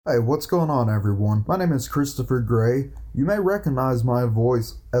Hey, what's going on, everyone? My name is Christopher Gray. You may recognize my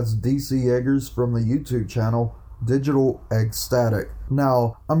voice as DC Eggers from the YouTube channel Digital Ecstatic.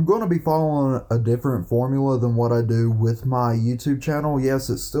 Now, I'm going to be following a different formula than what I do with my YouTube channel. Yes,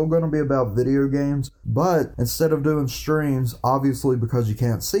 it's still going to be about video games, but instead of doing streams, obviously because you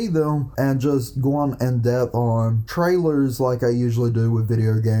can't see them, and just going in depth on trailers like I usually do with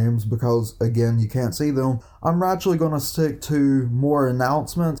video games, because again, you can't see them, I'm actually going to stick to more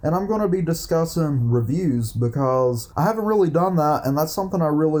announcements, and I'm going to be discussing reviews because I haven't really done that, and that's something I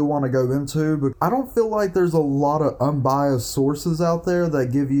really want to go into, but I don't feel like there's a lot of unbiased sources out there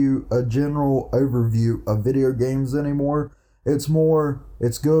that give you a general overview of video games anymore. It's more,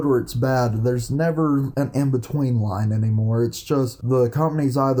 it's good or it's bad. There's never an in-between line anymore. It's just the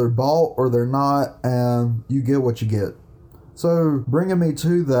company's either bought or they're not, and you get what you get. So, bringing me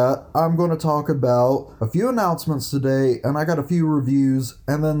to that, I'm going to talk about a few announcements today, and I got a few reviews,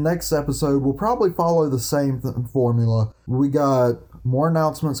 and then next episode will probably follow the same formula. We got more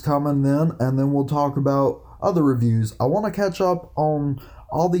announcements coming then, and then we'll talk about other reviews. I want to catch up on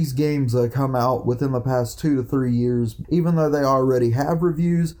all these games that come out within the past 2 to 3 years. Even though they already have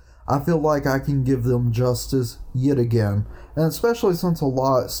reviews, I feel like I can give them justice yet again. And especially since a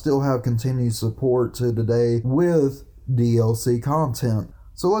lot still have continued support to today with DLC content.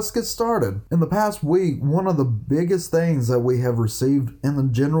 So let's get started. In the past week, one of the biggest things that we have received in the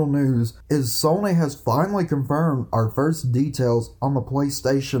general news is Sony has finally confirmed our first details on the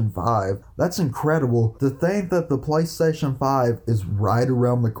PlayStation 5. That's incredible to think that the PlayStation 5 is right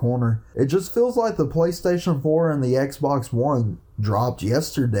around the corner. It just feels like the PlayStation 4 and the Xbox One dropped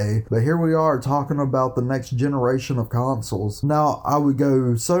yesterday, but here we are talking about the next generation of consoles. Now, I would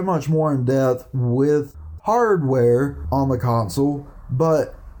go so much more in depth with hardware on the console,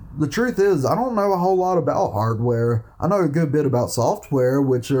 but the truth is, I don't know a whole lot about hardware. I know a good bit about software,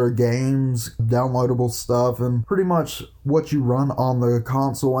 which are games, downloadable stuff, and pretty much what you run on the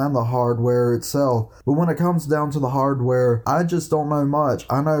console and the hardware itself. But when it comes down to the hardware, I just don't know much.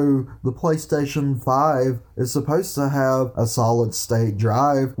 I know the PlayStation 5 is supposed to have a solid state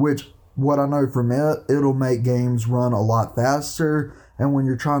drive, which, what I know from it, it'll make games run a lot faster, and when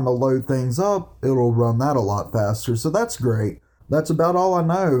you're trying to load things up, it'll run that a lot faster, so that's great. That's about all I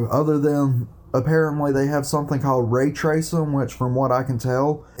know, other than apparently they have something called ray tracing, which from what I can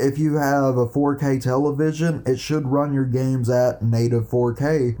tell, if you have a 4K television, it should run your games at native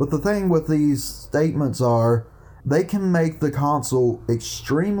 4K. But the thing with these statements are, they can make the console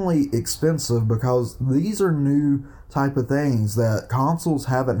extremely expensive because these are new type of things that consoles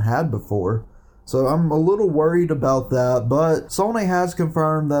haven't had before. So I'm a little worried about that, but Sony has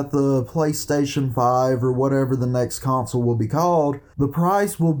confirmed that the PlayStation 5 or whatever the next console will be called, the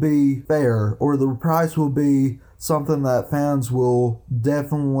price will be fair, or the price will be something that fans will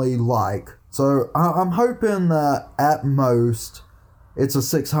definitely like. So I'm hoping that at most it's a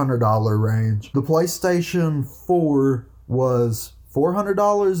 $600 range. The PlayStation 4 was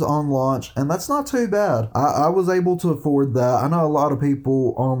 $400 on launch, and that's not too bad. I was able to afford that. I know a lot of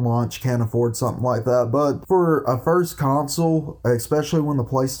people on launch can't afford something like that, but for a first console, especially when the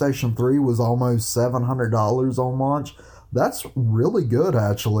PlayStation 3 was almost $700 on launch, that's really good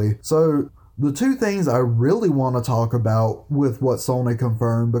actually. So the two things I really want to talk about with what Sony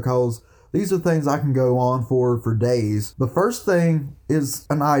confirmed, because these are things I can go on for days. The first thing is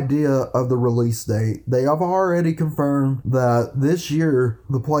an idea of the release date. They have already confirmed that this year,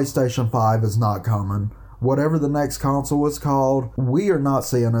 the PlayStation 5 is not coming. Whatever the next console is called, we are not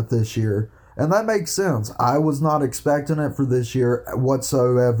seeing it this year. And that makes sense. I was not expecting it for this year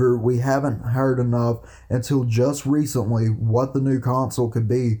whatsoever. We haven't heard enough until just recently what the new console could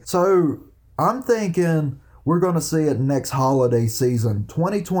be. So I'm thinking we're going to see it next holiday season.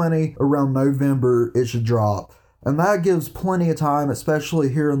 2020, around November, it should drop. And that gives plenty of time,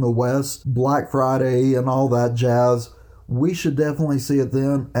 especially here in the West, Black Friday and all that jazz. We should definitely see it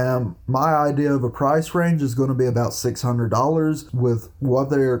then. And my idea of a price range is going to be about $600. With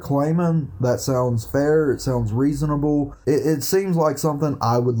what they're claiming, that sounds fair. It sounds reasonable. It seems like something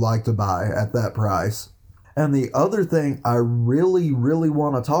I would like to buy at that price. And the other thing I really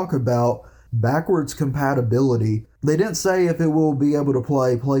want to talk about, backwards compatibility. They didn't say if it will be able to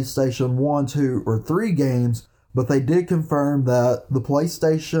play PlayStation 1, 2, or 3 games, but they did confirm that the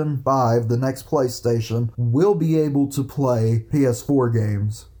PlayStation 5, the next PlayStation, will be able to play PS4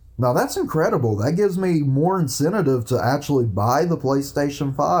 games. Now that's incredible. That gives me more incentive to actually buy the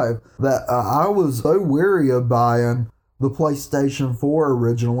PlayStation 5. That I was so weary of buying the PlayStation 4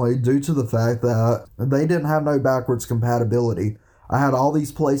 originally due to the fact that they didn't have no backwards compatibility. I had all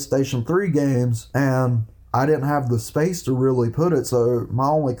these PlayStation 3 games, and I didn't have the space to really put it, so my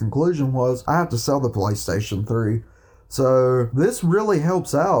only conclusion was I have to sell the PlayStation 3. So this really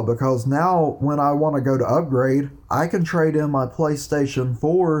helps out because now when I want to go to upgrade, I can trade in my PlayStation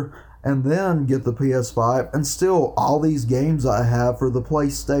 4 and then get the PS5, and still all these games I have for the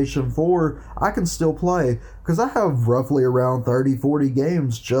PlayStation 4 I can still play because I have roughly around 30-40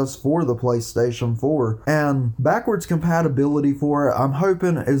 games just for the PlayStation 4. And backwards compatibility for it, I'm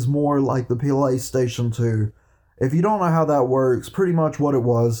hoping, is more like the PlayStation 2. If you don't know how that works, pretty much what it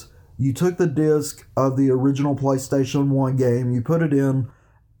was, you took the disc of the original PlayStation 1 game, you put it in,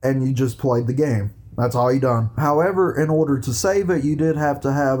 and you just played the game. That's all you done. However, in order to save it, you did have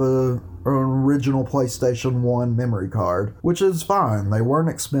to have an original PlayStation 1 memory card, which is fine. They weren't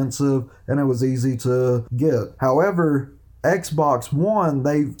expensive, and it was easy to get. However, Xbox One,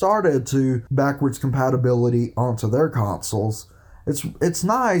 they started to backwards compatibility onto their consoles. It's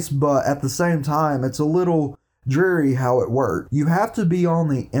nice, but at the same time, it's a little dreary how it worked. You have to be on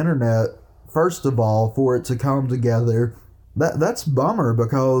the internet, first of all, for it to come together. That's bummer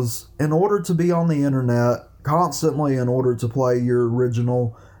because in order to be on the internet constantly, in order to play your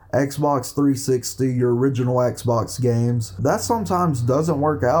original Xbox 360, your original Xbox games, that sometimes doesn't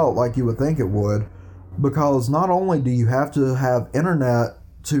work out like you would think it would, because not only do you have to have internet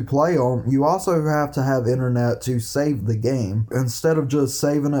to play on, you also have to have internet to save the game. Instead of just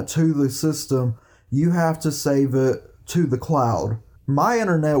saving it to the system, you have to save it to the cloud. My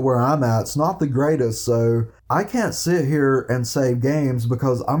internet where I'm at is not the greatest, so I can't sit here and save games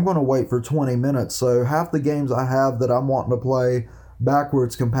because I'm going to wait for 20 minutes. So half the games I have that I'm wanting to play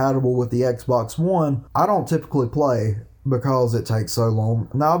backwards compatible with the Xbox One, I don't typically play because it takes so long.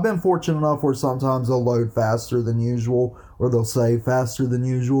 Now, I've been fortunate enough where sometimes they'll load faster than usual or they'll save faster than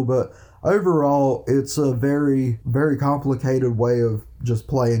usual, but overall, it's a very, very complicated way of just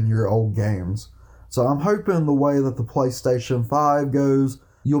playing your old games. So I'm hoping the way that the PlayStation 5 goes,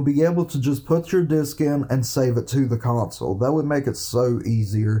 you'll be able to just put your disc in and save it to the console. That would make it so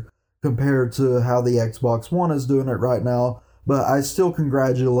easier compared to how the Xbox One is doing it right now. But I still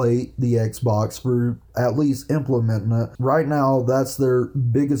congratulate the Xbox for at least implementing it. Right now, that's their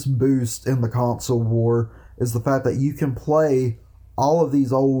biggest boost in the console war, is the fact that you can play all of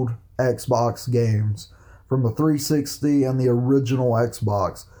these old Xbox games from the 360 and the original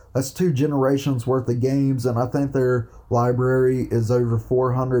Xbox. That's 2 generations worth of games, and I think their library is over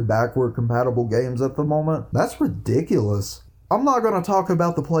 400 backward compatible games at the moment. That's ridiculous. I'm not going to talk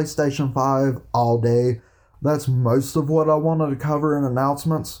about the PlayStation 5 all day. That's most of what I wanted to cover in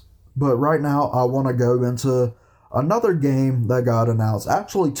announcements. But right now, I want to go into another game that got announced.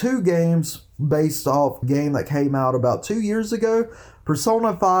 Actually, 2 games based off a game that came out about 2 years ago.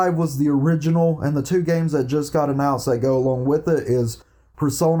 Persona 5 was the original, and the 2 games that just got announced that go along with it is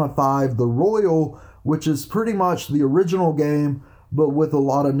Persona 5 The Royal, which is pretty much the original game, but with a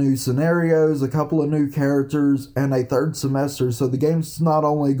lot of new scenarios, a couple of new characters, and a 3rd semester. So the game's not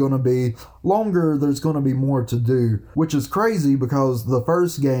only going to be longer, there's going to be more to do, which is crazy because the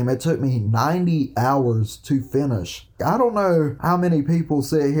first game, it took me 90 hours to finish. I don't know how many people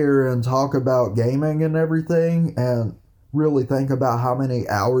sit here and talk about gaming and everything and really think about how many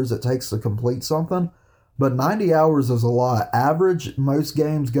hours it takes to complete something. But 90 hours is a lot. Average, most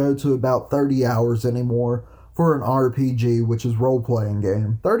games go to about 30 hours anymore for an RPG, which is role-playing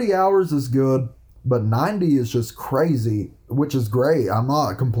game. 30 hours is good, but 90 is just crazy, which is great. I'm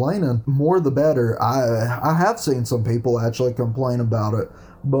not complaining. More the better. I have seen some people actually complain about it,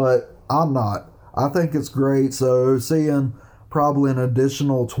 but I'm not. I think it's great, so seeing probably an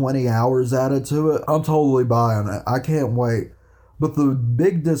additional 20 hours added to it, I'm totally buying it. I can't wait. But the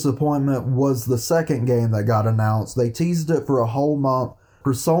big disappointment was the second game that got announced. They teased it for a whole month.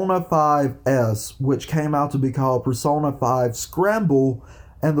 Persona 5S, which came out to be called Persona 5 Scramble.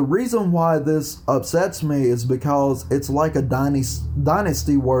 And the reason why this upsets me is because it's like a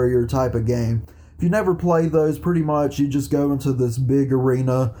Dynasty Warrior type of game. If you never play those, pretty much you just go into this big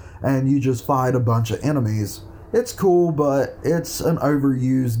arena and you just fight a bunch of enemies. It's cool, but it's an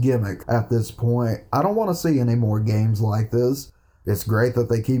overused gimmick at this point. I don't want to see any more games like this. It's great that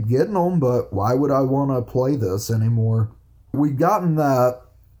they keep getting them, but why would I want to play this anymore? We've gotten that,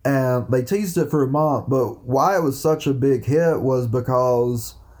 and they teased it for a month, but why it was such a big hit was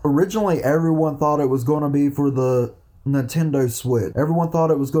because originally everyone thought it was going to be for the Nintendo Switch. Everyone thought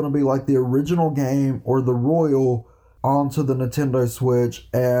it was going to be like the original game or the Royal onto the Nintendo Switch,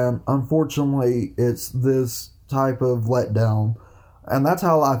 and unfortunately it's this type of letdown. And that's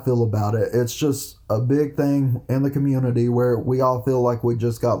how I feel about it. It's just a big thing in the community where we all feel like we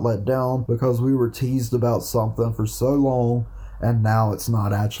just got let down because we were teased about something for so long and now it's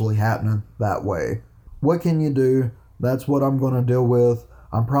not actually happening that way. what can you do? That's what I'm going to deal with.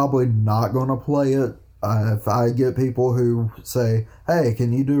 I'm probably not going to play it. If I get people who say, hey,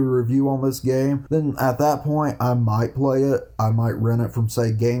 can you do a review on this game? Then at that point, I might play it. I might rent it from,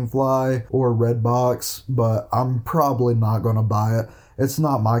 say, Gamefly or Redbox, but I'm probably not going to buy it. It's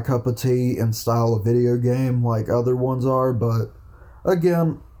not my cup of tea in style of video game like other ones are, but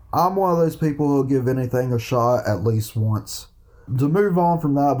again, I'm one of those people who'll give anything a shot at least once. To move on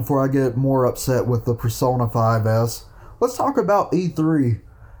from that before I get more upset with the Persona 5S, let's talk about E3.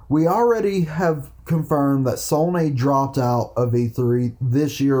 We already have confirmed that Sony dropped out of E3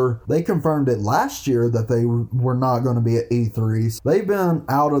 this year. They confirmed it last year that they were not going to be at E3. They've been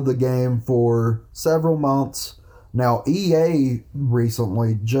out of the game for several months. Now, EA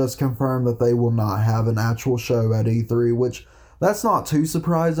recently just confirmed that they will not have an actual show at E3, which that's not too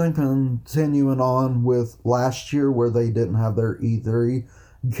surprising, continuing on with last year where they didn't have their E3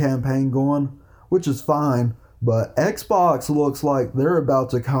 campaign going, which is fine. But Xbox looks like they're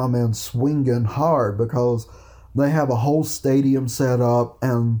about to come in swinging hard because they have a whole stadium set up,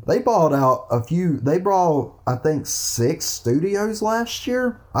 and they bought out they brought, I think, 6 studios last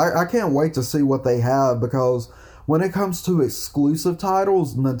year. I can't wait to see what they have, because when it comes to exclusive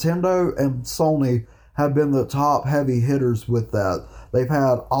titles, Nintendo and Sony have been the top heavy hitters with that. They've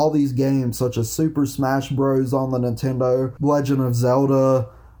had all these games such as Super Smash Bros. On the Nintendo, Legend of Zelda,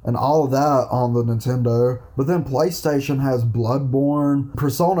 and all of that on the Nintendo. But then PlayStation has Bloodborne,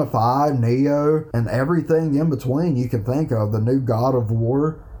 Persona 5, Neo, and everything in between you can think of. The new God of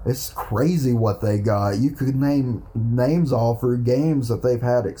War. It's crazy what they got. You could name names off for games that they've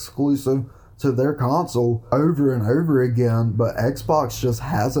had exclusive to their console over and over again, but Xbox just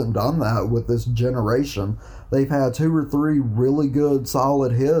hasn't done that with this generation. They've had 2 or 3 really good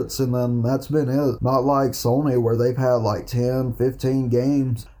solid hits, and then that's been it. Not like Sony, where they've had like 10, 15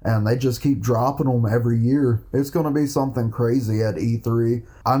 games and they just keep dropping them every year. It's going to be something crazy at E3.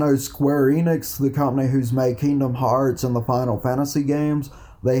 I know Square Enix, the company who's made Kingdom Hearts and the Final Fantasy games,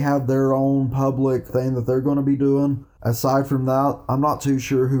 they have their own public thing that they're going to be doing. Aside from that, I'm not too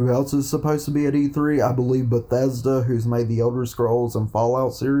sure who else is supposed to be at E3. I believe Bethesda, who's made the Elder Scrolls and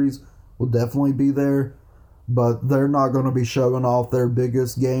Fallout series, will definitely be there. But they're not going to be showing off their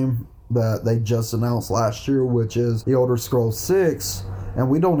biggest game that they just announced last year, which is the Elder Scrolls 6. And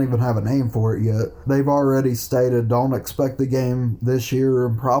we don't even have a name for it yet. They've already stated don't expect the game this year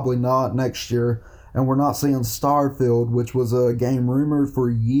and probably not next year. And we're not seeing Starfield, which was a game rumored for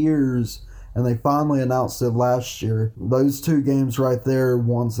years, and they finally announced it last year. Those 2 games right there are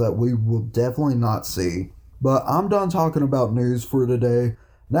ones that we will definitely not see. But I'm done talking about news for today.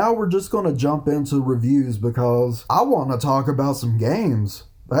 Now we're just going to jump into reviews, because I want to talk about some games.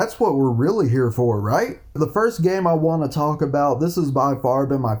 That's what we're really here for, right? The first game I want to talk about, this has by far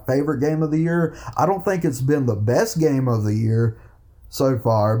been my favorite game of the year. I don't think it's been the best game of the year so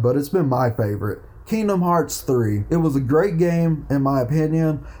far, but it's been my favorite. Kingdom Hearts 3. It was a great game, in my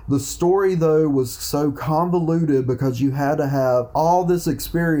opinion. The story, though, was so convoluted because you had to have all this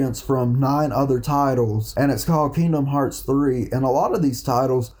experience from 9 other titles, and it's called Kingdom Hearts 3. And a lot of these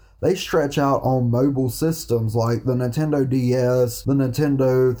titles, they stretch out on mobile systems like the Nintendo DS, the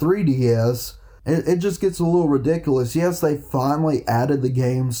Nintendo 3DS. It just gets a little ridiculous. Yes, they finally added the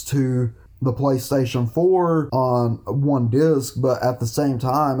games to the PlayStation 4 on one disc, but at the same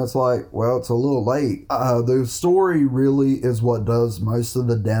time, it's like, well, it's a little late. The story really is what does most of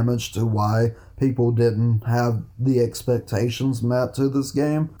the damage to why people didn't have the expectations met to this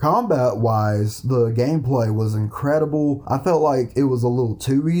game. Combat-wise, the gameplay was incredible. I felt like it was a little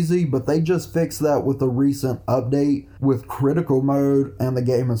too easy, but they just fixed that with a recent update with critical mode, and the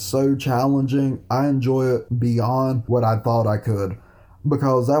game is so challenging. I enjoy it beyond what I thought I could,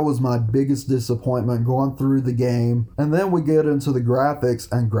 because that was my biggest disappointment going through the game. And then we get into the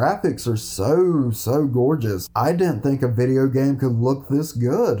graphics, and graphics are so gorgeous. I didn't think a video game could look this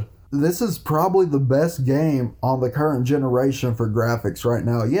good. This is probably the best game on the current generation for graphics right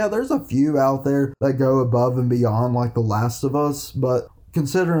now. Yeah, there's a few out there that go above and beyond, like The Last of Us, but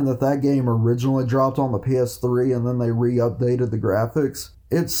considering that game originally dropped on the PS3 and then they re-updated the graphics,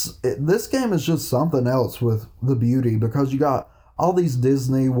 this game is just something else with the beauty, because you got all these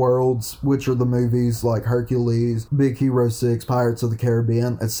Disney worlds, which are the movies like Hercules, Big Hero 6, Pirates of the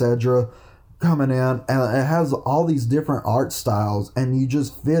Caribbean, etc., coming in, and it has all these different art styles, and you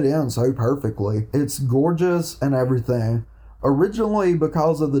just fit in so perfectly. It's gorgeous and everything. Originally,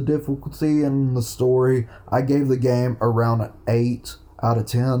 because of the difficulty in the story, I gave the game around an 8 out of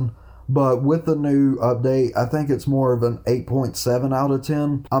 10, But with the new update, I think it's more of an 8.7 out of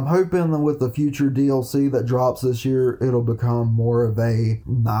 10. I'm hoping that with the future DLC that drops this year, it'll become more of a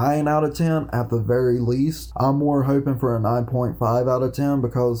 9 out of 10 at the very least. I'm more hoping for a 9.5 out of 10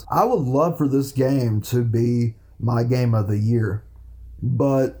 because I would love for this game to be my game of the year.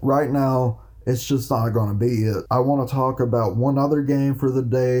 But right now, it's just not going to be it. I want to talk about one other game for the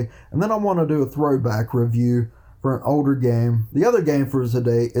day, and then I want to do a throwback review for an older game. The other game for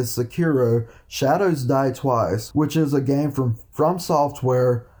today is Sekiro Shadows Die Twice, which is a game from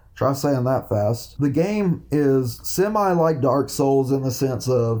Software. Try saying that fast. The game is semi like Dark Souls in the sense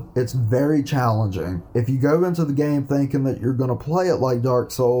of it's very challenging. If you go into the game thinking that you're going to play it like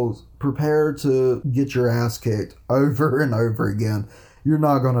Dark Souls, prepare to get your ass kicked over and over again. You're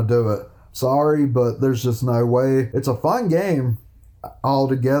not going to do it. Sorry, but there's just no way. It's a fun game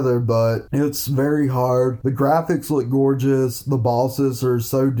altogether, but it's very hard. The graphics look gorgeous. The bosses are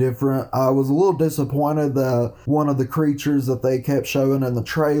so different. I was a little disappointed that one of the creatures that they kept showing in the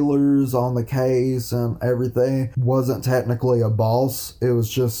trailers on the case and everything wasn't technically a boss. It was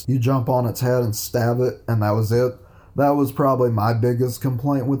just you jump on its head and stab it, and that was it. That was probably my biggest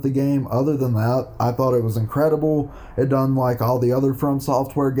complaint with the game. Other than that, I thought it was incredible. It done like all the other From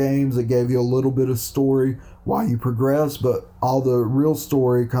Software games. It gave you a little bit of story while you progress, but all the real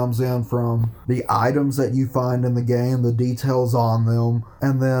story comes in from the items that you find in the game, the details on them,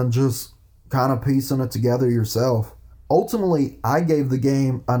 and then just kind of piecing it together yourself. Ultimately, I gave the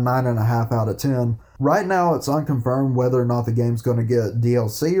game a 9.5 out of 10. Right now, it's unconfirmed whether or not the game's going to get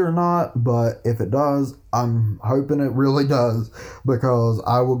DLC or not, but if it does, I'm hoping it really does, because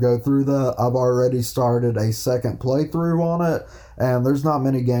I will go through that. I've already started a second playthrough on it, and there's not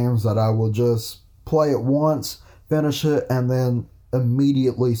many games that I will just play it once, finish it, and then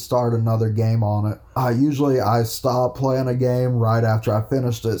immediately start another game on it. Usually I stop playing a game right after I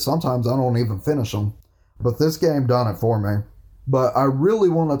finished it. Sometimes I don't even finish them. But this game done it for me. But I really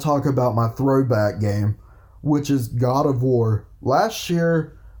want to talk about my throwback game, which is God of War. Last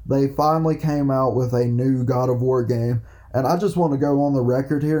year, they finally came out with a new God of War game, and I just want to go on the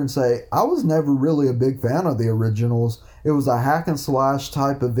record here and say I was never really a big fan of the originals. It was a hack and slash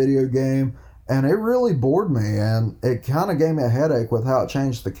type of video game, and it really bored me, and it kind of gave me a headache with how it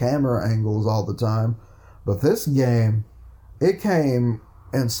changed the camera angles all the time. But this game, it came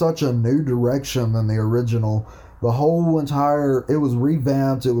in such a new direction than the original. The whole entire, it was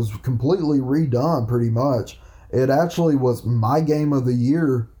revamped, it was completely redone pretty much. It actually was my game of the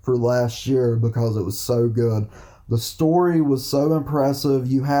year for last year because it was so good. The story was so impressive.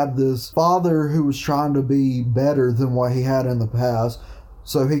 You had this father who was trying to be better than what he had in the past,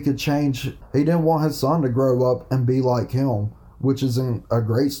 so he could change. He didn't want his son to grow up and be like him, which is a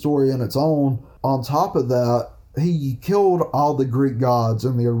great story in its own. On top of that, he killed all the Greek gods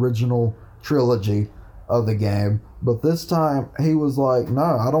in the original trilogy of the game, but this time he was like, no,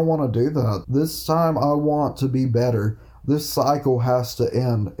 I don't want to do that. This time I want to be better. This cycle has to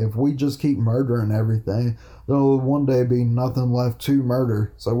end. If we just keep murdering everything, there'll one day be nothing left to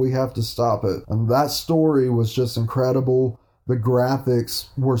murder, so we have to stop it. And that story was just incredible. The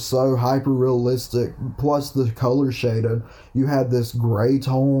graphics were so hyper realistic, plus the color shaded. You had this gray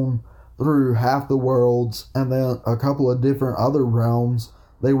tone through half the worlds, and then a couple of different other realms.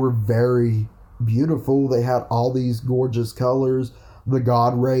 They were very beautiful. They had all these gorgeous colors, the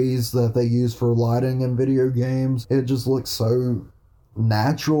god rays that they use for lighting in video games. It just looks so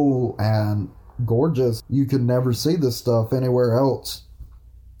natural and gorgeous. You could never see this stuff anywhere else.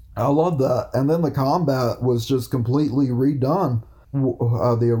 I love that. And then the combat was just completely redone.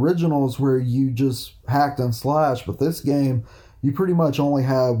 The originals where you just hacked and slashed, but this game you pretty much only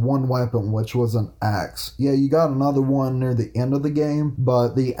had one weapon, which was an axe. Yeah, you got another one near the end of the game,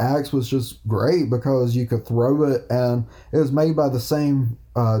 but the axe was just great because you could throw it, and it was made by the same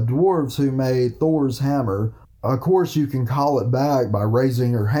dwarves who made Thor's hammer. Of course, you can call it back by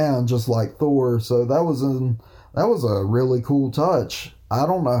raising your hand just like Thor, so that was a really cool touch. I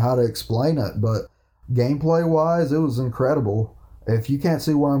don't know how to explain it, but gameplay-wise, it was incredible. If you can't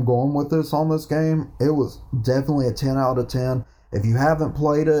see where I'm going with this on this game, it was definitely a 10 out of 10. If you haven't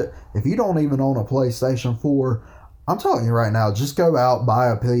played it, if you don't even own a PlayStation 4, I'm telling you right now, just go out, buy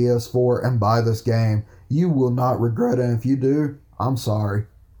a PS4, and buy this game. You will not regret it. If you do, I'm sorry.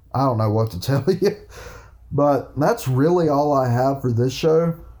 I don't know what to tell you. But that's really all I have for this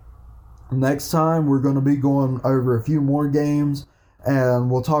show. Next time, we're going to be going over a few more games,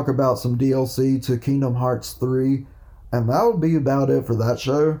 and we'll talk about some DLC to Kingdom Hearts 3. And that'll be about it for that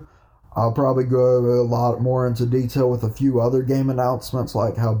show. I'll probably go a lot more into detail with a few other game announcements,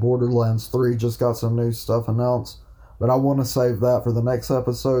 like how Borderlands 3 just got some new stuff announced. but I want to save that for the next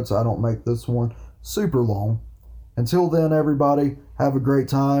episode so I don't make this one super long. Until then, everybody, have a great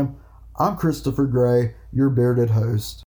time. I'm Christopher Gray, your bearded host.